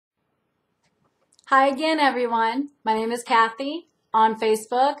Hi again, everyone. My name is Kathy. On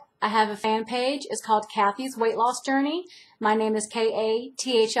Facebook, I have a fan page. It's called Kathy's Weight Loss Journey. My name is Kathi,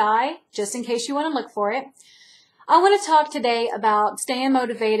 just in case you want to look for it. I want to talk today about staying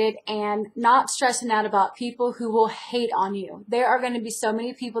motivated and not stressing out about people who will hate on you. There are going to be so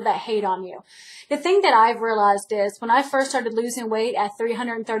many people that hate on you. The thing that I've realized is when I first started losing weight at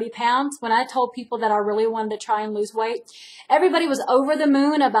 330 pounds, when I told people that I really wanted to try and lose weight, everybody was over the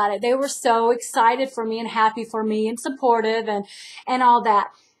moon about it. They were so excited for me and happy for me and supportive and all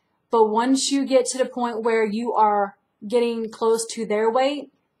that. But once you get to the point where you are getting close to their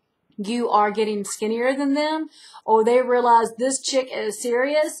weight, you are getting skinnier than them, or they realize this chick is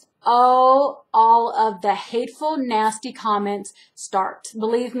serious, oh, all of the hateful, nasty comments start.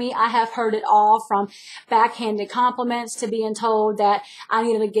 Believe me, I have heard it all, from backhanded compliments to being told that I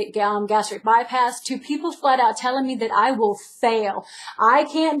needed to get gastric bypass, to people flat out telling me that I will fail. I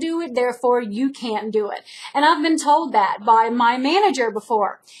can't do it, therefore you can't do it. And I've been told that by my manager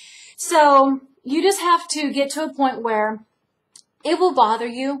before. So you just have to get to a point where it will bother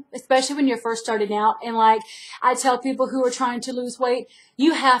you, especially when you're first starting out. And like I tell people who are trying to lose weight,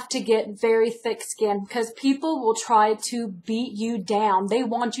 you have to get very thick skin because people will try to beat you down. They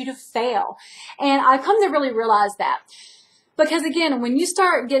want you to fail. And I've come to really realize that. Because again, when you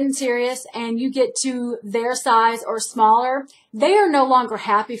start getting serious and you get to their size or smaller, they are no longer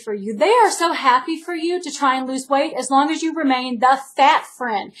happy for you. They are so happy for you to try and lose weight as long as you remain the fat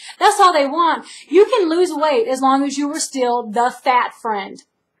friend. That's all they want. You can lose weight as long as you are still the fat friend.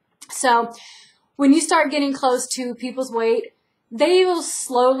 So when you start getting close to people's weight, they will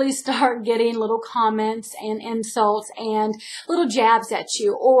slowly start getting little comments and insults and little jabs at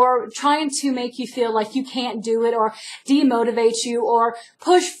you, or trying to make you feel like you can't do it, or demotivate you, or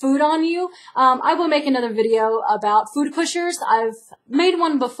push food on you. I will make another video about food pushers. I've made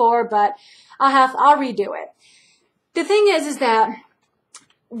one before, but I'll redo it. The thing is that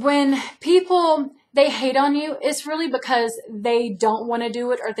when people they hate on you, it's really because they don't want to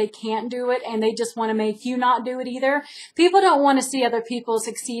do it or they can't do it, and they just want to make you not do it either. People don't want to see other people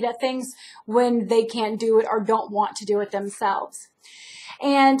succeed at things when they can't do it or don't want to do it themselves.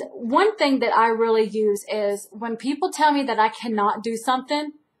 And one thing that I really use is when people tell me that I cannot do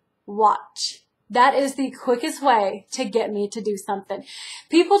something, watch. That is the quickest way to get me to do something.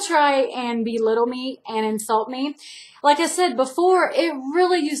 People try and belittle me and insult me. Like I said before, it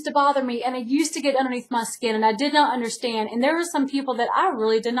really used to bother me, and it used to get underneath my skin, and I did not understand. And there were some people that I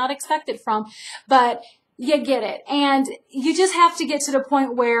really did not expect it from, but you get it. And you just have to get to the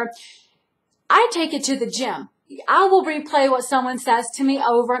point where I take it to the gym. I will replay what someone says to me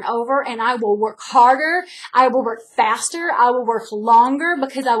over and over, and I will work harder, I will work faster, I will work longer,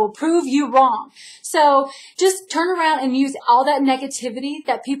 because I will prove you wrong. So just turn around and use all that negativity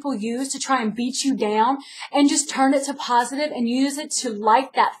that people use to try and beat you down, and just turn it to positive and use it to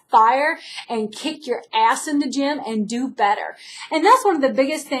light that fire and kick your ass in the gym and do better. And that's one of the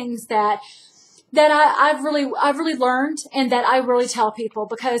biggest things that I've really learned, and that I really tell people,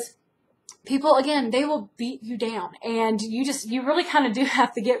 because people, again, they will beat you down, and you really kind of do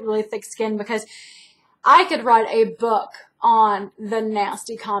have to get really thick skin, because I could write a book on the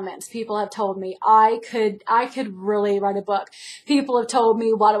nasty comments people have told me. I could really write a book. People have told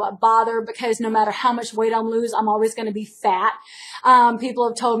me, why do I bother? Because no matter how much weight I lose, I'm always going to be fat. People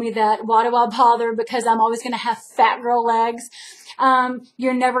have told me that, why do I bother? Because I'm always going to have fat girl legs.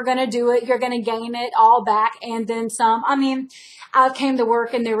 You're never going to do it. You're going to gain it all back and then some. I mean, I came to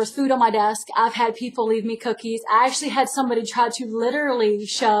work and there was food on my desk. I've had people leave me cookies. I actually had somebody try to literally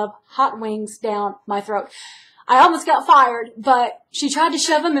shove hot wings down my throat. I almost got fired, but she tried to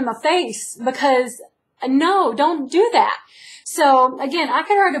shove them in my face, because no, don't do that. So again, I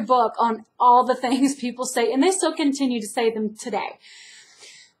could write a book on all the things people say, and they still continue to say them today.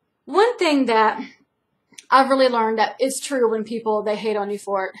 One thing that I've really learned that is true when people, they hate on you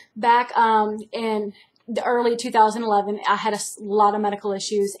for it. Back in the early 2011, I had a lot of medical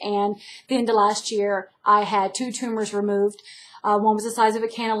issues, and the end of last year, I had 2 tumors removed. One was the size of a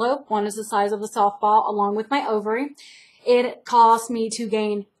cantaloupe, one is the size of a softball, along with my ovary. It caused me to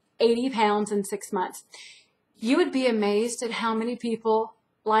gain 80 pounds in 6 months. You would be amazed at how many people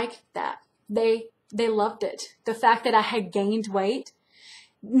liked that. They loved it. The fact that I had gained weight.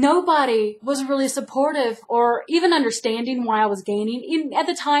 Nobody was really supportive or even understanding why I was gaining. Even at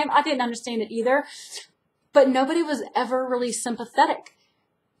the time, I didn't understand it either. But nobody was ever really sympathetic.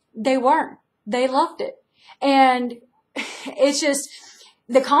 They weren't. They loved it. And it's just,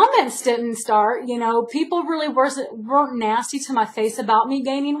 the comments didn't start, you know, people really weren't nasty to my face about me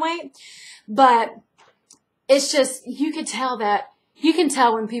gaining weight. But it's just, you could tell that You can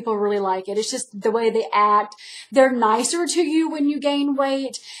tell when people really like it. It's just the way they act. They're nicer to you when you gain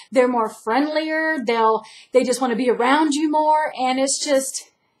weight. They're more friendlier. They just want to be around you more. And it's just,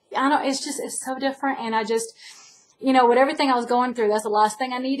 I don't know, it's so different. And I just, with everything I was going through, that's the last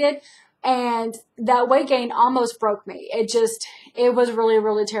thing I needed. And that weight gain almost broke me. It was really,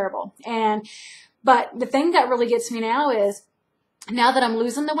 really terrible. But the thing that really gets me now is, now that I'm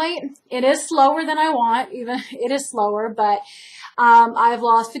losing the weight, it is slower than I want. It is slower, but I've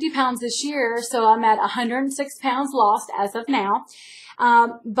lost 50 pounds this year, so I'm at 106 pounds lost as of now.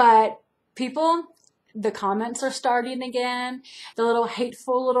 But people, the comments are starting again. The little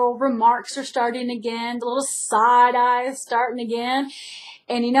hateful little remarks are starting again. The little side eyes starting again.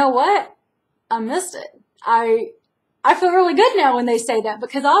 And you know what? I missed it. I feel really good now when they say that,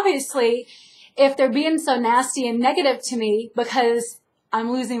 because obviously, if they're being so nasty and negative to me because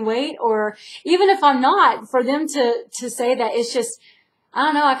I'm losing weight, or even if I'm not, for them to say that, it's just, I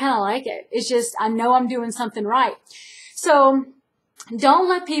don't know, I kind of like it. It's just, I know I'm doing something right. So don't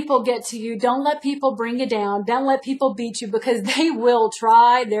let people get to you. Don't let people bring you down. Don't let people beat you, because they will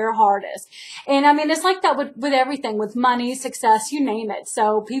try their hardest. And I mean, it's like that with everything, with money, success, you name it.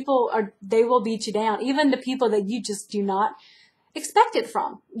 So they will beat you down, even the people that you just do not expect it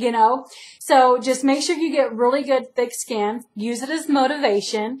from, So just make sure you get really good thick skin. Use it as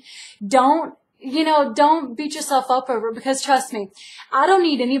motivation. Don't beat yourself up over it, because trust me, I don't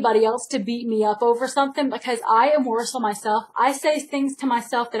need anybody else to beat me up over something, because I am worse on myself. I say things to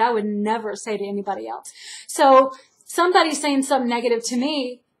myself that I would never say to anybody else. So somebody saying something negative to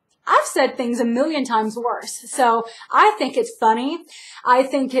me, I've said things a million times worse. So I think it's funny. I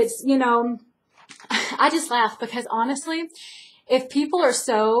think it's, I just laugh, because honestly, if people are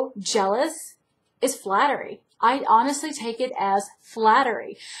so jealous, it's flattery. I honestly take it as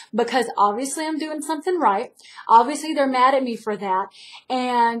flattery, because obviously I'm doing something right. Obviously they're mad at me for that.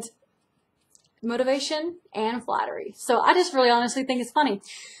 And motivation and flattery. So I just really honestly think it's funny.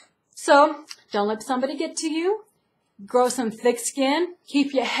 So don't let somebody get to you. Grow some thick skin.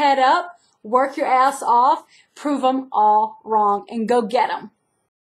 Keep your head up. Work your ass off. Prove them all wrong and go get them.